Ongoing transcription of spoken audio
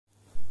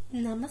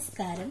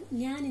നമസ്കാരം.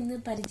 ഞാൻ ഇന്ന്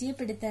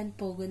പരിചയപ്പെടുത്താൻ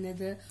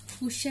പോകുന്നത്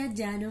ഉഷ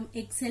ജാനോം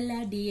എക്സെല്ല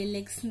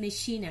DLX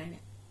മെഷീനാണ്.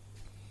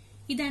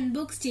 ഇത്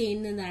അൺബോക്സ്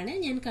ചെയ്യുന്നതാണ്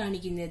ഞാൻ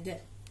കാണിക്കുന്നത്.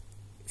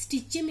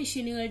 സ്റ്റിച്ച്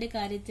മെഷീനുകളുടെ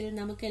കാര്യത്തിൽ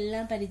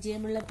നമുക്കെല്ലാം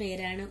പരിചയമുള്ള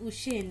പേരാണ്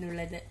ഉഷ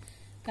എന്നുള്ളത്.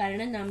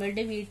 കാരണം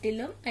നമ്മളുടെ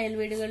വീട്ടിലും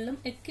അയൽവീടുകളിലും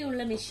ഒക്കെ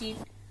ഉള്ള മെഷീൻ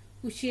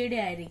ഉഷയുടെ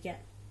ആയിരിക്കാം.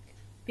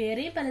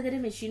 വേറെ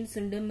പലതരം മെഷീൻസ്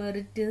ഉണ്ട്.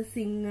 മെറിറ്റ്,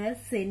 സിംഗർ,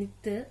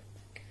 സെനിത്ത്,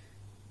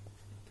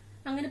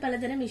 അങ്ങനെ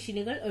പലതരം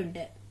മെഷീനുകൾ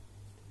ഉണ്ട്.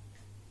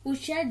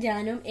 ഉഷ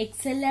ജാനോം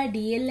എക്സെല്ല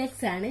DLX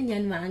ആണ്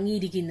ഞാൻ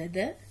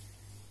വാങ്ങിയിരിക്കുന്നത്.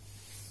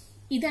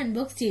 ഇത്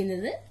അൺബോക്സ്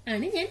ചെയ്യുന്നത്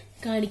ആണ് ഞാൻ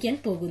കാണിക്കാൻ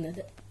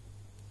പോകുന്നത്.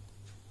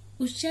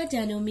 ഉഷ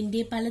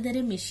ജാനോമിന്റെ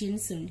പലതരം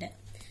മെഷീൻസ് ഉണ്ട്.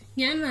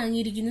 ഞാൻ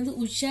വാങ്ങിയിരിക്കുന്നത്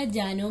ഉഷ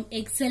ജാനോം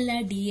എക്സെല്ല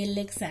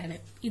DLX ആണ്.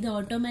 ഇത്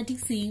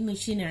ഓട്ടോമാറ്റിക് സീയിങ്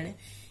മെഷീൻ ആണ്.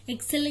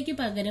 എക്സെല്ലയ്ക്ക്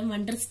പകരം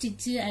വണ്ടർ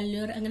സ്റ്റിച്ച്,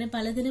 അല്ലൂർ അങ്ങനെ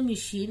പലതരം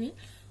മെഷീൻ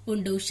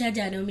ഉണ്ട്. ഉഷ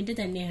ജാനോമിന്റെ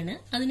തന്നെയാണ്.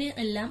 അതിന്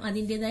എല്ലാം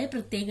അതിന്റേതായ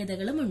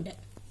പ്രത്യേകതകളും ഉണ്ട്.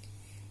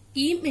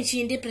 ഈ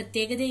മെഷീന്റെ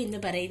പ്രത്യേകത എന്ന്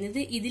പറയുന്നത്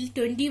ഇതിൽ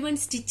 21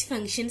 സ്റ്റിച്ച്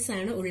ഫംഗ്ഷൻസ്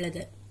ആണ്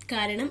ഉള്ളത്.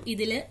 കാരണം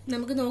ഇതിൽ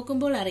നമുക്ക്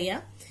നോക്കുമ്പോൾ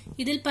അറിയാം,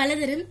 ഇതിൽ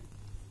പലതരം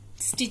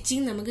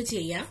സ്റ്റിച്ചിങ് നമുക്ക്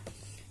ചെയ്യാം.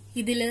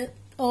 ഇതിൽ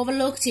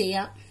ഓവർലോക്ക്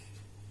ചെയ്യാം,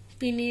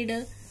 പിന്നീട്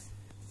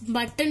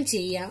ബട്ടൺ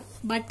ചെയ്യാം,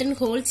 ബട്ടൺ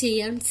ഹോൾ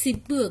ചെയ്യാം,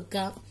 സിപ്പ്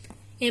വെക്കാം,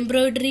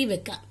 എംബ്രോയിഡറി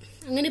വെക്കാം.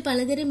 അങ്ങനെ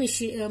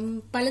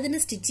പലതരം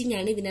സ്റ്റിച്ചിങ്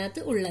ആണ്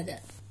ഇതിനകത്ത് ഉള്ളത്.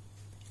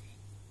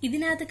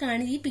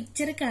 ഇതിനകത്ത് ഈ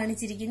പിക്ചർ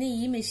കാണിച്ചിരിക്കുന്ന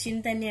ഈ മെഷീൻ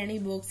തന്നെയാണ്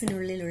ഈ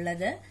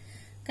ബോക്സിനുള്ളിലുള്ളത്.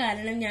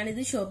 കാരണം ഞാനിത്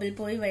ഷോപ്പിൽ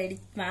പോയി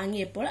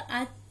വാങ്ങിയപ്പോൾ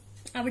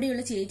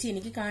അവിടെയുള്ള ചേച്ചി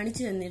എനിക്ക്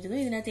കാണിച്ചു തന്നിരുന്നു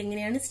ഇതിനകത്ത്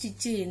എങ്ങനെയാണ്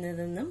സ്റ്റിച്ച്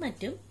ചെയ്യുന്നതെന്നും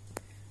മറ്റും.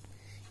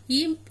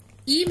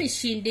 ഈ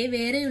മെഷീന്റെ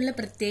വേറെയുള്ള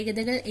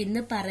പ്രത്യേകതകൾ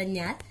എന്ന്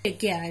പറഞ്ഞാൽ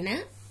ഒക്കെയാണ്.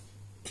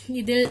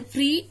 ഇതിൽ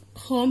ഫ്രീ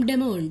ഹോം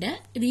ഡെമോ ഉണ്ട്.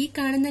 ഇത് ഈ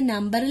കാണുന്ന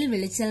നമ്പറിൽ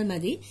വിളിച്ചാൽ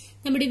മതി,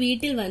 നമ്മുടെ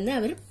വീട്ടിൽ വന്ന്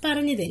അവർ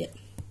പറഞ്ഞു തരും.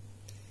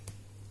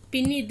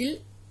 പിന്നെ ഇതിൽ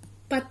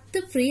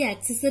 10 ഫ്രീ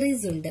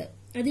ആക്സസറീസ് ഉണ്ട്.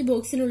 അത് ഈ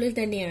ബോക്സിനുള്ളിൽ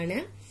തന്നെയാണ്.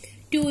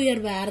 2 ഇയർ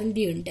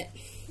വാറന്റി ഉണ്ട്.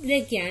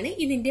 ഇതൊക്കെയാണ്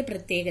ഇതിന്റെ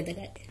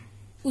പ്രത്യേകതകൾ.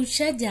 ഉഷ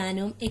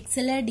ജാനോം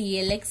എക്സെല്ല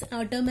DLX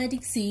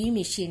ഓട്ടോമാറ്റിക് സീയിങ്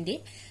മെഷീന്റെ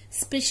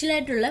സ്പെഷ്യൽ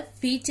ആയിട്ടുള്ള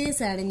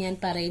ഫീച്ചേഴ്സ് ആണ് ഞാൻ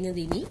പറയുന്നത്.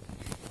 ഇനി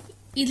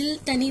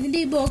ഇതിന്റെ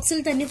ഈ ബോക്സിൽ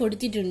തന്നെ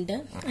കൊടുത്തിട്ടുണ്ട്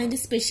അതിന്റെ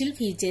സ്പെഷ്യൽ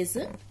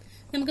ഫീച്ചേഴ്സ്.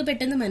 നമുക്ക്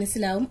പെട്ടെന്ന്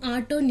മനസ്സിലാവും.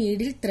 ആട്ടോ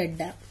നീഡിൽ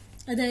ത്രെഡ്,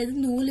 അതായത്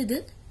നൂലിത്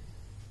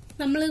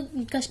നമ്മൾ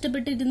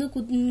കഷ്ടപ്പെട്ടിരുന്ന്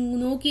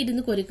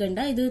നോക്കിയിരുന്ന് കൊരുക്കണ്ട,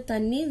 ഇത്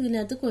തന്നെ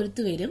ഇതിനകത്ത്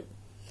കൊരുത്തു വരും.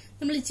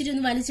 നമ്മൾ ഇച്ചിരി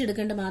ഒന്ന്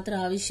വലിച്ചെടുക്കേണ്ട മാത്രം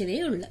ആവശ്യമേ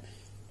ഉള്ളൂ.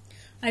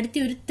 അടുത്ത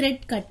ഒരു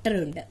ത്രെഡ് കട്ടർ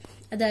ഉണ്ട്.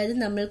 അതായത്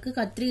നമ്മൾക്ക്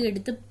കത്രിക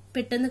എടുത്ത്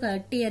പെട്ടെന്ന്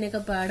കട്ട്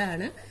ചെയ്യാനൊക്കെ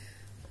പാടാണ്.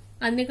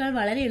 അതിനേക്കാൾ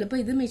വളരെ എളുപ്പം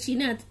ഇത്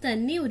മെഷീനകത്ത്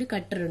തന്നെ ഒരു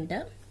കട്ടർ ഉണ്ട്.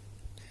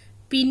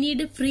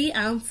 പിന്നീട് ഫ്രീ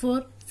ആം ഫോർ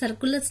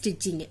സർക്കുലർ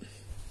സ്റ്റിച്ചിങ്.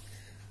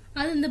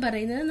 അതെന്ന്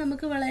പറയുന്നത്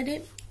നമുക്ക്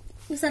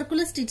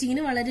സർക്കുലർ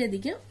സ്റ്റിച്ചിങ്ങിന്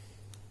വളരെയധികം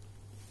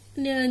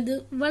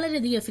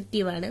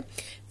എഫക്റ്റീവാണ്.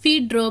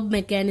 ഫീഡ് ഡ്രോപ്പ്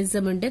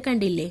മെക്കാനിസം ഉണ്ട്,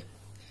 കണ്ടില്ലേ.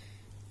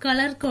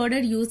 Colour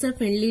coded user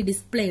friendly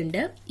display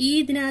ഉണ്ട്.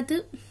 ഇതിനകത്ത്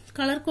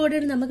കളർ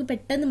കോഡഡ് നമുക്ക്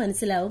പെട്ടെന്ന്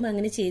മനസ്സിലാവും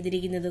അങ്ങനെ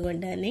ചെയ്തിരിക്കുന്നത്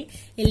കൊണ്ട് തന്നെ.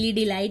 LED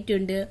ലൈറ്റ്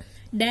ഉണ്ട്.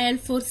 ഡയൽ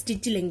ഫോർ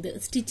സ്റ്റിച്ച്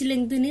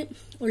ലെങ്തിന്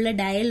ഉള്ള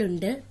ഡയൽ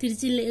ഉണ്ട്.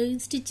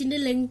 സ്റ്റിച്ചിന്റെ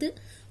ലെങ്ത്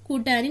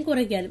കൂട്ടാനും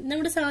കുറയ്ക്കാനും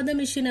നമ്മുടെ സാധാ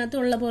മെഷീനകത്ത്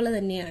ഉള്ള പോലെ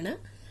തന്നെയാണ്.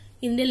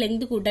 ഇതിന്റെ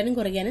ലെങ്ത് കൂട്ടാനും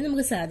കുറയ്ക്കാനും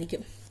നമുക്ക്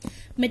സാധിക്കും.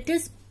 Metal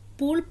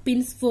spool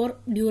pins four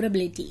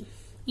durability.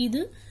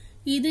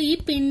 ഈ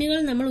പിന്നുകൾ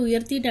നമ്മൾ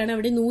ഉയർത്തിയിട്ടാണ്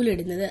അവിടെ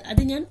നൂലിടുന്നത്.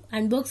 അത് ഞാൻ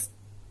അൺബോക്സ്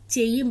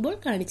ചെയ്യുമ്പോൾ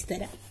കാണിച്ചു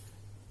തരാം.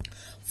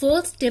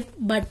 4 സ്റ്റെപ്പ്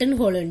ബട്ടൺ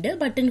ഹോൾ ഉണ്ട്.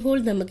 ബട്ടൺ ഹോൾ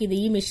നമുക്ക്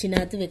ഈ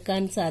മെഷീനകത്ത്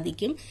വെക്കാൻ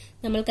സാധിക്കും.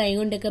 നമ്മൾ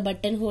കൈകൊണ്ടൊക്കെ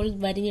ബട്ടൺ ഹോൾ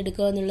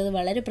വരിഞ്ഞെടുക്കുക എന്നുള്ളത്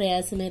വളരെ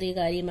പ്രയാസമേറിയ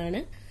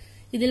കാര്യമാണ്.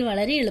 ഇതിൽ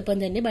വളരെ എളുപ്പം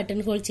തന്നെ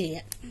ബട്ടൺ ഹോൾ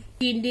ചെയ്യാം.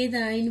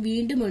 ഇതിന്റേതായ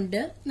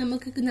വീണ്ടുമുണ്ട്.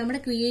 നമുക്ക്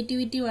നമ്മുടെ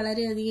ക്രിയേറ്റിവിറ്റി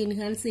വളരെയധികം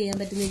എൻഹാൻസ് ചെയ്യാൻ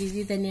പറ്റുന്ന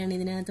രീതിയിൽ തന്നെയാണ്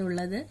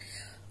ഇതിനകത്തുള്ളത്.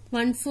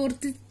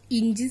 1/4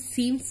 ഇഞ്ച്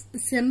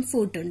സെം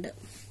ഫൂട്ട് ഉണ്ട്.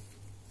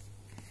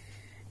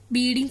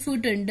 ബീഡിംഗ്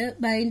ഫൂട്ട് ഉണ്ട്,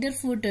 ബൈൻഡർ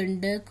ഫൂട്ട്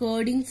ഉണ്ട്,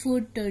 കോഡിംഗ്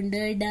ഫൂട്ട് ഉണ്ട്,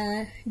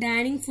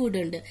 ഡാനിങ് ഫൂട്ട്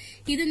ഉണ്ട്.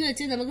 ഇതെന്ന്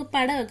വെച്ചാൽ നമുക്ക്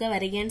പടമൊക്കെ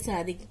വരയ്ക്കാൻ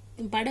സാധിക്കും.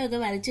 പടമൊക്കെ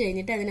വരച്ചു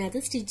കഴിഞ്ഞിട്ട് അതിനകത്ത്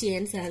സ്റ്റിച്ച്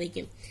ചെയ്യാൻ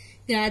സാധിക്കും.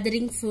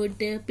 Gathering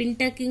foot,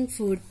 പിൻടക്കിംഗ്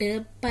foot,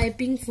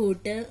 piping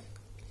foot,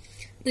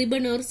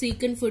 ribbon or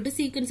sequence foot,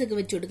 sequence ഒക്കെ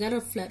വെച്ചു കൊടുക്കാം.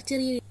 റഫ്ലർ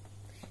ചെറിയ.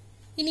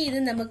 ഇനി ഇത്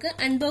നമുക്ക്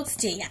അൺബോക്സ്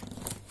ചെയ്യാം.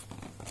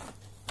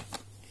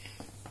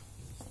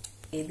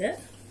 ഇത്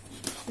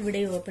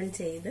ഇവിടെ ഓപ്പൺ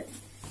ചെയ്ത്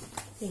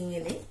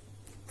ഇങ്ങനെ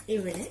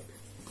ഇവിടെ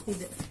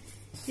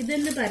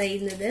ഇതെന്ന്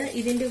പറയുന്നത്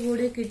ഇതിന്റെ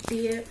കൂടെ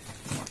കിട്ടിയ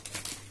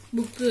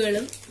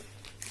ബുക്കുകളും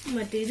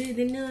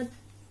ഇതെന്ന്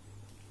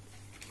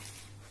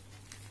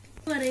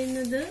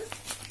പറയുന്നത്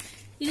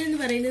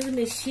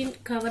മെഷീൻ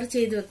കവർ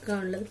ചെയ്ത്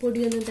വെക്കാനുള്ളത്,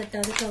 പൊടിയൊന്നും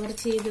തട്ടാതെ കവർ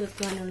ചെയ്ത്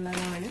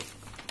വെക്കാനുള്ളതാണ്.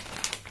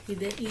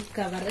 ഈ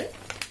കവറ്.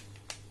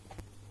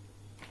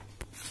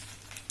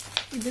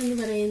 ഇതെന്ന്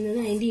പറയുന്നത്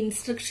അതിന്റെ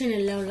ഇൻസ്ട്രക്ഷൻ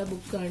എല്ലാം ഉള്ള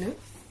ബുക്കാണ്.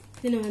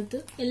 ഇതിനകത്ത്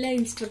എല്ലാ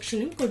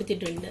ഇൻസ്ട്രക്ഷനും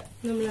കൊടുത്തിട്ടുണ്ട്.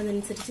 നമ്മൾ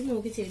അതനുസരിച്ച്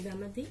നോക്കി ചെയ്താൽ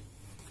മതി.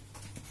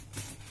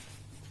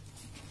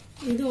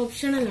 ഇത്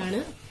ഓപ്ഷണൽ ആണ്.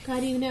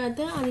 കാര്യം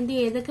ഇതിനകത്ത് അതിന്റെ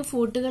ഏതൊക്കെ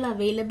ഫൂട്ടുകൾ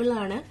അവൈലബിൾ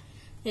ആണ്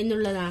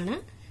എന്നുള്ളതാണ്.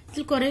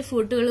 ഇതിൽ കുറെ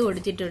ഫൂട്ടുകൾ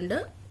കൊടുത്തിട്ടുണ്ട്.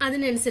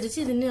 അതിനനുസരിച്ച്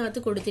ഇതിനകത്ത്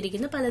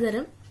കൊടുത്തിരിക്കുന്ന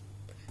പലതരം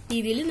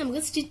രീതിയിൽ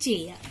നമുക്ക് സ്റ്റിച്ച്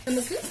ചെയ്യാം.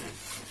 നമുക്ക്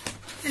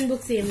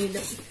അൺബോക്സ് ചെയ്യാൻ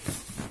വീണ്ടും.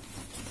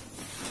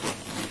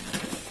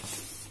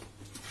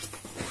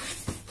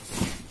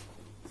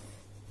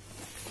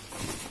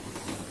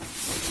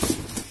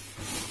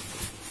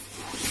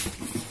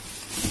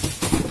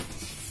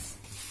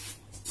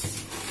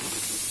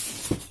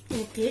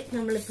 ഓക്കെ,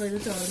 നമ്മളിപ്പോ ഇത്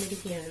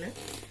തുറന്നിരിക്കുകയാണ്.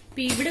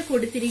 ഇപ്പൊ ഇവിടെ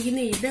കൊടുത്തിരിക്കുന്ന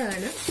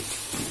ഇതാണ്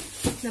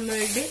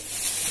നമ്മളുടെ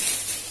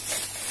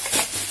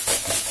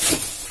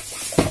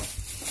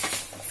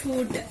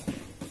ഫുഡ്.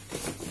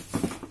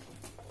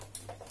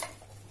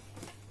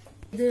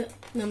 ഇത്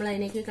നമ്മൾ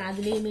അതിലേക്ക്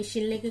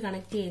മെഷീനിലേക്ക്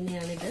കണക്ട്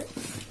ചെയ്യുന്നതാണിത്.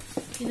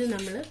 ഇത്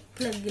നമ്മൾ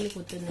പ്ലഗിൽ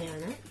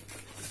കുത്തുന്നതാണ്.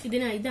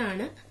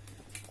 ഇതാണ്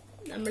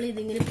നമ്മൾ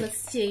ഇതിങ്ങനെ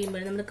പ്രസ്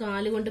ചെയ്യുമ്പോൾ, നമ്മൾ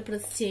കാലുകൊണ്ട്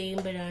പ്രസ്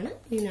ചെയ്യുമ്പോഴാണ്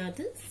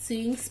ഇതിനകത്ത്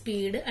സ്വിംഗ്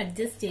സ്പീഡ്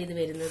അഡ്ജസ്റ്റ് ചെയ്ത്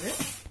വരുന്നത്.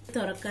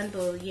 തുറക്കാൻ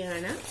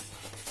പോവുകയാണ്.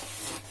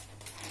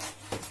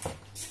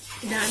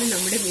 ഇതാണ്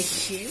നമ്മുടെ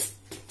മെഷീൻ.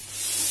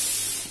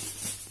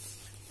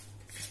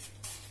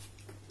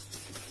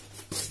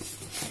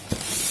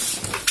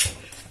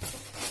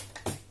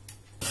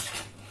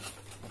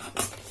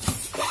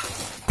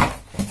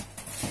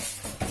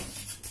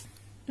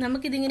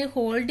 നമുക്കിതിങ്ങനെ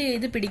ഹോൾഡ്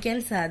ചെയ്ത് പിടിക്കാൻ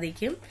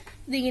സാധിക്കും.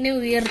 ഇതിങ്ങനെ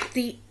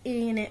ഉയർത്തി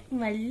ഇങ്ങനെ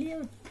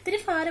ഒത്തിരി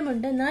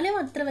ഭാരമുണ്ട്, എന്നാലും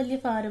അത്ര വലിയ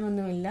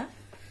ഭാരമൊന്നുമില്ല.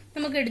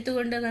 നമുക്ക്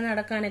എടുത്തുകൊണ്ട്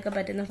നടക്കാനൊക്കെ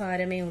പറ്റുന്ന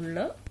ഭാരമേ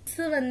ഉള്ളൂ.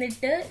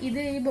 വന്നിട്ട് ഇത്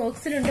ഈ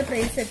ബോക്സിലുണ്ട്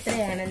പ്രൈസ്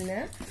എത്രയാണെന്ന്.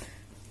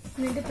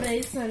 ഇതിന്റെ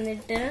പ്രൈസ്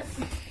വന്നിട്ട്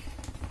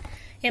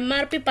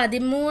MRP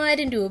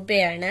 13,000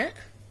 രൂപയാണ്.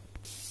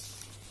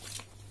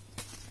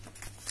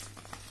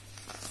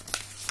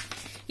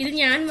 ഇത്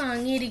ഞാൻ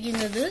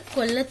വാങ്ങിയിരിക്കുന്നത്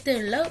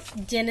കൊല്ലത്തുള്ള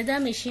ജനതാ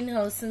മെഷീൻ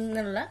ഹൗസ്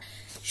എന്നുള്ള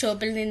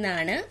ഷോപ്പിൽ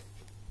നിന്നാണ്.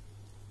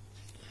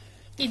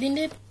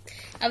 ഇതിന്റെ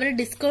അവർ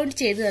ഡിസ്കൗണ്ട്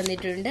ചെയ്ത്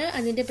തന്നിട്ടുണ്ട്.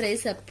 അതിന്റെ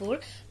പ്രൈസ് അപ്പോൾ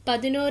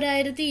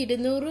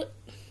 11,200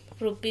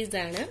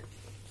 റുപ്പീസാണ്.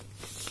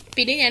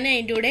 പിന്നെ ഞാൻ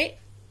അതിൻ്റെ കൂടെ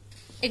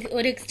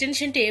ഒരു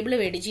എക്സ്റ്റൻഷൻ ടേബിൾ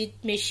മേടിച്ചു.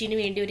 മെഷീന്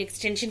വേണ്ടി ഒരു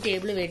എക്സ്റ്റൻഷൻ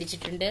ടേബിൾ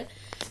മേടിച്ചിട്ടുണ്ട്.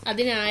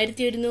 അതിന്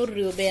 1,100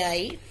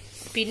 രൂപയായി.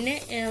 പിന്നെ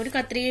ഒരു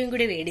കത്രികയും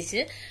കൂടി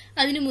മേടിച്ച്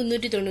അതിന്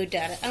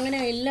 396. അങ്ങനെ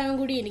എല്ലാം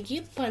കൂടി എനിക്ക്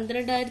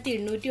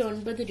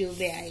 12,809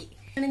 രൂപയായി.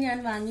 ആണ് ഞാൻ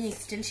വാങ്ങിയ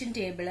എക്സ്റ്റൻഷൻ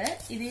ടേബിള്.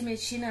 ഇത് ഈ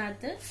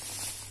മെഷീനകത്ത്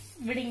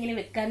ഇവിടെ ഇങ്ങനെ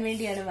വെക്കാൻ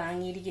വേണ്ടിയാണ്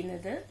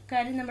വാങ്ങിയിരിക്കുന്നത്.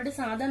 കാര്യം നമ്മുടെ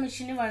സാധാ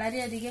മെഷീന്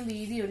വളരെയധികം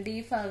വീതിയുണ്ട്.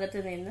 ഈ ഭാഗത്ത്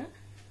നിന്ന്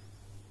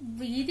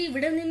വീതി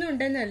ഇവിടെ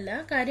നിന്നുണ്ടെന്നല്ല,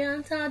 കാര്യം ആ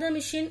സാധാ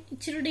മെഷീൻ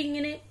ഇച്ചിരി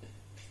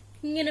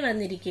ഇങ്ങനെ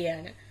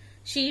വന്നിരിക്കുകയാണ്.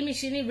 പക്ഷെ ഈ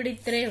മെഷീൻ ഇവിടെ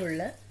ഇത്രയേ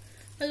ഉള്ളു.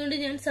 അതുകൊണ്ട്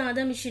ഞാൻ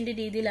സാധാ മെഷീന്റെ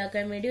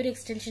രീതിയിലാക്കാൻ വേണ്ടി ഒരു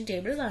എക്സ്റ്റൻഷൻ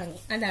ടേബിൾ വാങ്ങി.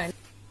 അതാണ്.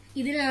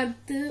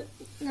 ഇതിനകത്ത്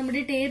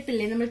നമ്മുടെ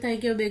ടേപ്പില്ലേ, നമ്മൾ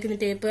തയ്ക്കാൻ ഉപയോഗിക്കുന്ന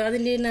ടേപ്പ്,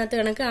 അതിന്റെ ഇതിനകത്ത്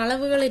കണക്ക്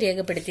അളവുകൾ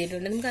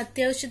രേഖപ്പെടുത്തിയിട്ടുണ്ട്. നമുക്ക്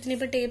അത്യാവശ്യത്തിന്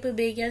ഇപ്പൊ ടേപ്പ്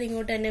ഉപയോഗിക്കാതെ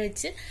ഇങ്ങോട്ട് തന്നെ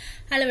വെച്ച്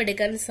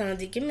അളവെടുക്കാൻ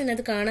സാധിക്കും.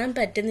 ഇതിനകത്ത് കാണാൻ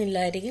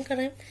പറ്റുന്നില്ലായിരിക്കും,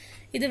 കാരണം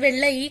ഇത്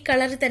ഈ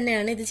കളറിൽ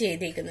തന്നെയാണ് ഇത്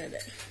ചെയ്തേക്കുന്നത്.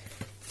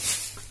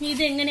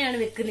 ഇതെങ്ങനെയാണ്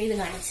വെക്കുന്നതെന്ന്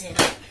കാണിച്ചു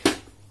തരാം.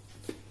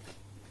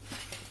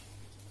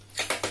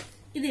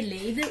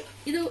 ഇതില്ലേ,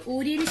 ഇത്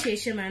ഊരിയതിനു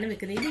ശേഷമാണ്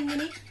വെക്കുന്നത്.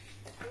 ഇതിങ്ങനെ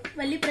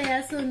വലിയ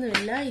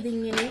പ്രയാസമൊന്നുമില്ല.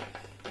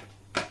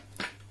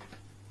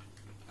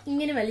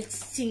 ഇങ്ങനെ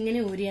വലിച്ചിങ്ങനെ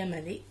ഊരിയാൽ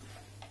മതി.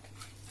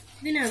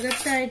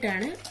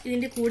 ഇതിനകത്തായിട്ടാണ്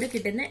ഇതിന്റെ കൂടെ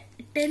കിട്ടുന്ന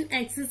 10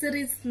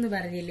 ആക്സസറീസ് എന്ന്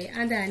പറഞ്ഞില്ലേ,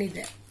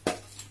 അതാണിത്.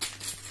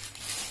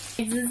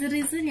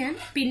 ആക്സസറീസ് ഞാൻ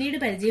പിന്നീട്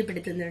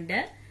പരിചയപ്പെടുത്തുന്നുണ്ട്.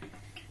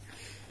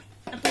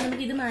 അപ്പൊ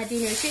നമുക്ക് ഇത്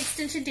മാറ്റിയതിനു ശേഷം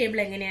എക്സ്റ്റൻഷൻ ടേബിൾ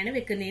എങ്ങനെയാണ്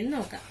വെക്കുന്നതെന്ന്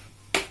നോക്കാം.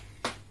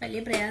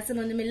 വലിയ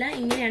പ്രയാസമൊന്നുമില്ല.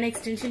 ഇങ്ങനെയാണ്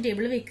എക്സ്റ്റൻഷൻ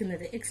ടേബിൾ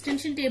വെക്കുന്നത്.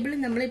 എക്സ്റ്റൻഷൻ ടേബിൾ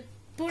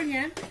നമ്മളിപ്പോൾ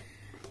ഞാൻ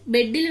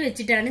ബെഡിൽ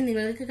വെച്ചിട്ടാണ്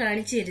നിങ്ങൾക്ക്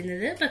കാണിച്ചു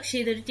തരുന്നത്. പക്ഷെ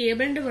ഇതൊരു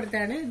ടേബിളിന്റെ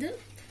പുറത്താണ് ഇത്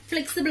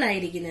ഫ്ലെക്സിബിൾ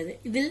ആയിരിക്കുന്നത്.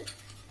 ഇതിൽ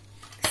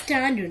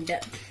സ്റ്റാൻഡുണ്ട്,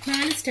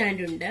 4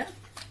 സ്റ്റാൻഡുണ്ട്.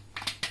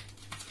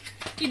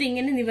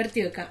 ഇതിങ്ങനെ നിവർത്തി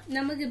വെക്കാം.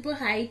 നമുക്കിപ്പോൾ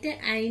ഹൈറ്റ്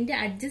അതിന്റെ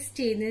അഡ്ജസ്റ്റ്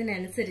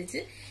ചെയ്യുന്നതിനനുസരിച്ച്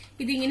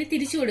ഇതിങ്ങനെ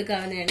തിരിച്ചു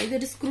കൊടുക്കാവുന്നതാണ്.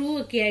 ഇതൊരു സ്ക്രൂ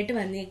ഒക്കെ ആയിട്ട്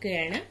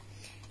വന്നേക്കുകയാണ്.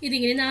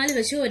 ഇതിങ്ങനെ 4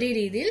 വശം ഒരേ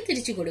രീതിയിൽ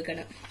തിരിച്ചു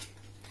കൊടുക്കണം.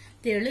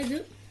 ഇതേയുള്ളൂ. ഇത്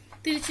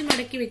തിരിച്ചു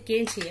മടക്കി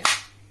വെക്കുകയും ചെയ്യാം.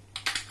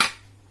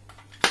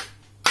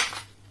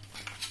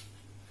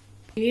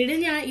 പിന്നീട്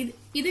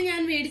ഇത്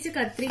ഞാൻ മേടിച്ച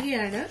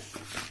കത്രികയാണ്,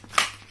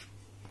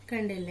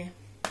 കണ്ടില്ലേ.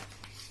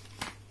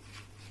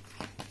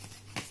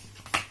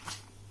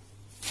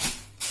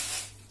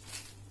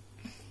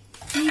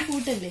 ഈ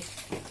കൂട്ടല്ലേ,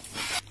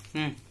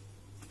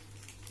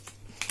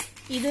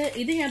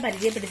 ഇത് ഞാൻ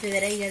പരിചയപ്പെടുത്തി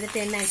തരാം. ഇതിനകത്ത്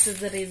 10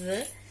 ആക്സസറീസ്.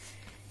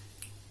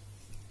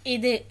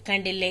 ഇത്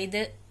കണ്ടില്ലേ,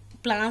 ഇത്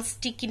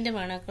പ്ലാസ്റ്റിക്കിന്റെ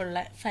മണക്കുള്ള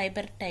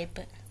ഫൈബർ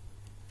ടൈപ്പ്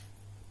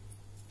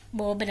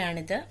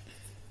ബോബനാണിത്.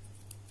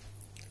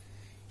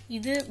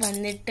 ഇത്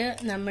വന്നിട്ട്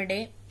നമ്മുടെ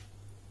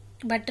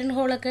ബട്ടൺ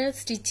ഹോളൊക്കെ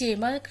സ്റ്റിച്ച്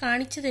ചെയ്യുമ്പോൾ അത്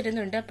കാണിച്ചു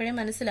തരുന്നുണ്ട്, അപ്പോഴേ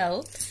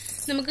മനസ്സിലാവും.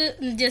 നമുക്ക്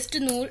ജസ്റ്റ്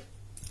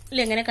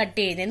നൂലെങ്ങനെ കട്ട്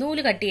ചെയ്യുന്നത്,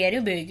 നൂല് കട്ട്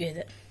ചെയ്യാനും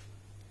ഉപയോഗിക്കും.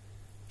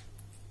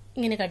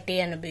 ഇങ്ങനെ കട്ട്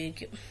ചെയ്യാൻ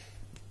ഉപയോഗിക്കും.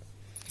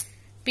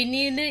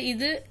 പിന്നീട്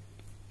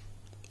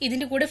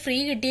ഇതിന്റെ കൂടെ ഫ്രീ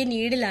കിട്ടിയ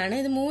നീഡിലാണ്.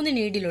 ഇത് 3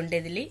 നീഡിലുണ്ട്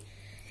ഇതില്.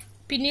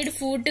 പിന്നീട്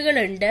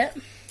ഫൂട്ടുകളുണ്ട്.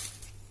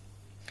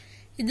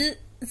 ഇത്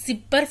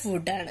സിപ്പർ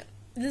ഫൂട്ടാണ്.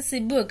 ഇത്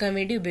സിബ് വെക്കാൻ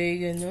വേണ്ടി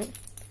ഉപയോഗിക്കുന്നു.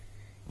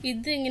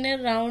 ഇത് ഇങ്ങനെ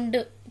റൗണ്ട്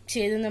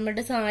ചെയ്ത്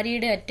നമ്മുടെ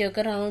സാരിയുടെ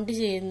അറ്റമൊക്കെ റൗണ്ട്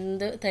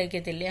ചെയ്യുന്നത്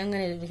തയ്ക്കത്തില്ലേ,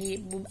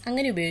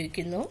 അങ്ങനെ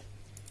ഉപയോഗിക്കുന്നു.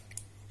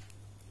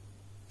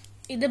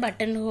 ഇത്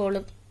ബട്ടൺ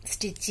ഹോളും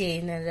സ്റ്റിച്ച്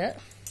ചെയ്യുന്നത്.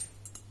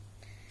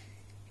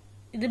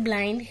 ഇത്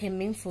ബ്ലൈൻഡ്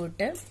ഹെമ്മിങ്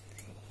ഫൂട്ട്.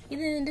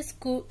 ഇത് ഇതിന്റെ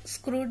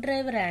സ്ക്രൂ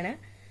ഡ്രൈവറാണ്.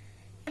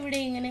 ഇവിടെ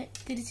ഇങ്ങനെ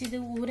തിരിച്ചിത്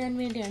ഊരാൻ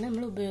വേണ്ടിയാണ്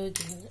നമ്മൾ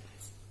ഉപയോഗിക്കുന്നത്.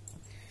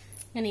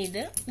 അങ്ങനെ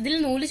ഇതിൽ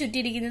നൂല്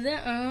ചുറ്റിയിരിക്കുന്നത്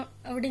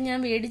അവിടെ ഞാൻ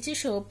മേടിച്ച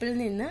ഷോപ്പിൽ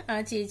നിന്ന് ആ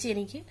ചേച്ചി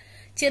എനിക്ക്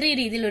ചെറിയ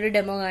രീതിയിൽ ഒരു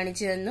ഡെമോ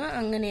കാണിച്ചു തന്നു.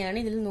 അങ്ങനെയാണ്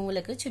ഇതിൽ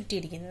നൂലൊക്കെ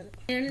ചുറ്റിയിരിക്കുന്നത്.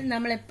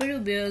 നമ്മൾ എപ്പോഴും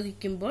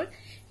ഉപയോഗിക്കുമ്പോൾ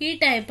ഈ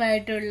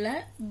ടൈപ്പായിട്ടുള്ള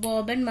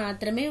ബോബൻ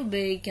മാത്രമേ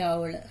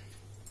ഉപയോഗിക്കാവുള്ളൂ.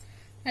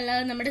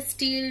 അല്ലാതെ നമ്മുടെ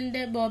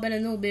സ്റ്റീലിന്റെ ബോബൻ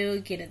ഒന്നും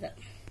ഉപയോഗിക്കരുത്.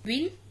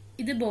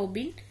 ഇത്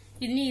ബോബിൻ.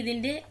 ഇനി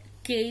ഇതിന്റെ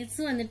കേസ്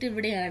വന്നിട്ട്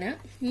ഇവിടെയാണ്.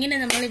 ഇങ്ങനെ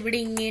നമ്മൾ ഇവിടെ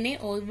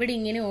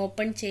ഇങ്ങനെ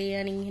ഓപ്പൺ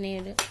ചെയ്യാൻ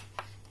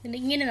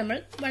ഇങ്ങനെ നമ്മൾ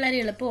വളരെ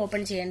എളുപ്പം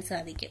ഓപ്പൺ ചെയ്യാൻ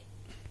സാധിക്കും.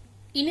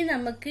 ഇനി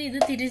നമുക്ക് ഇത്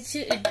തിരിച്ച്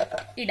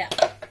ഇടാം.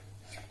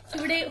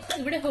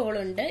 ഇവിടെ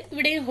ഹോളുണ്ട്,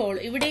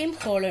 ഇവിടെയും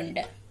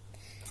ഹോളുണ്ട്.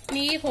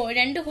 ഇനി ഈ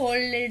രണ്ട്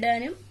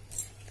ഹോളിലിടാനും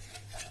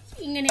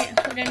ഇങ്ങനെ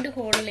രണ്ട്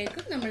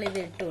ഹോളിലേക്കും നമ്മൾ ഇത്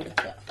ഇട്ട്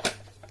കൊടുക്കുക.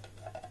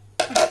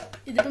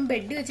 ഇതിപ്പം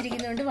ബെഡ്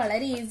വെച്ചിരിക്കുന്നതുകൊണ്ട്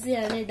വളരെ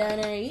ഈസിയാണ്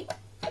ഇടാനായി.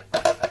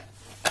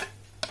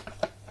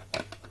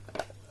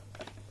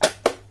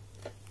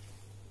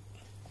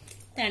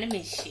 ഇതാണ്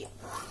മെഷീൻ.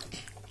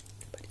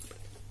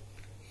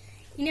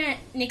 ഇനി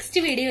നെക്സ്റ്റ്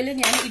വീഡിയോയിൽ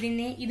ഞാൻ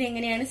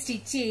ഇതെങ്ങനെയാണ്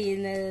സ്റ്റിച്ച്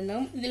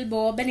ചെയ്യുന്നതെന്നും ഇതിൽ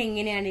ബോബൻ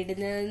എങ്ങനെയാണ്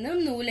ഇടുന്നതെന്നും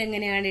നൂല്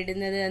എങ്ങനെയാണ്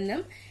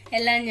ഇടുന്നതെന്നും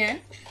എല്ലാം ഞാൻ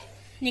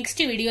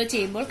നെക്സ്റ്റ് വീഡിയോ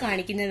ചെയ്യുമ്പോൾ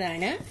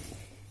കാണിക്കുന്നതാണ്.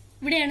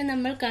 ഇവിടെയാണ്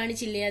നമ്മൾ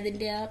കാണിച്ചില്ലേ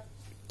അതിന്റെ ആ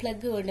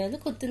പ്ലഗ് കൊണ്ടുവന്ന്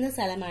കുത്തുന്ന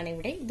സ്ഥലമാണ്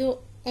ഇവിടെ. ഇത്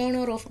ഓൺ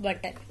ഓർ ഓഫ്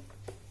ബട്ടൺ.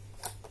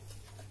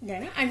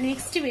 ഇതാണ്.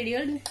 നെക്സ്റ്റ്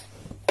വീഡിയോയിൽ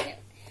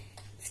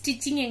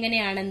സ്റ്റിച്ചിങ്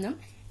എങ്ങനെയാണെന്നും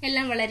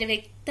എല്ലാം വളരെ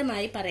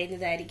വ്യക്തമായി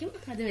പറയുന്നതായിരിക്കും.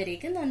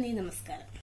 അതുവരേക്കും നന്ദി, നമസ്കാരം.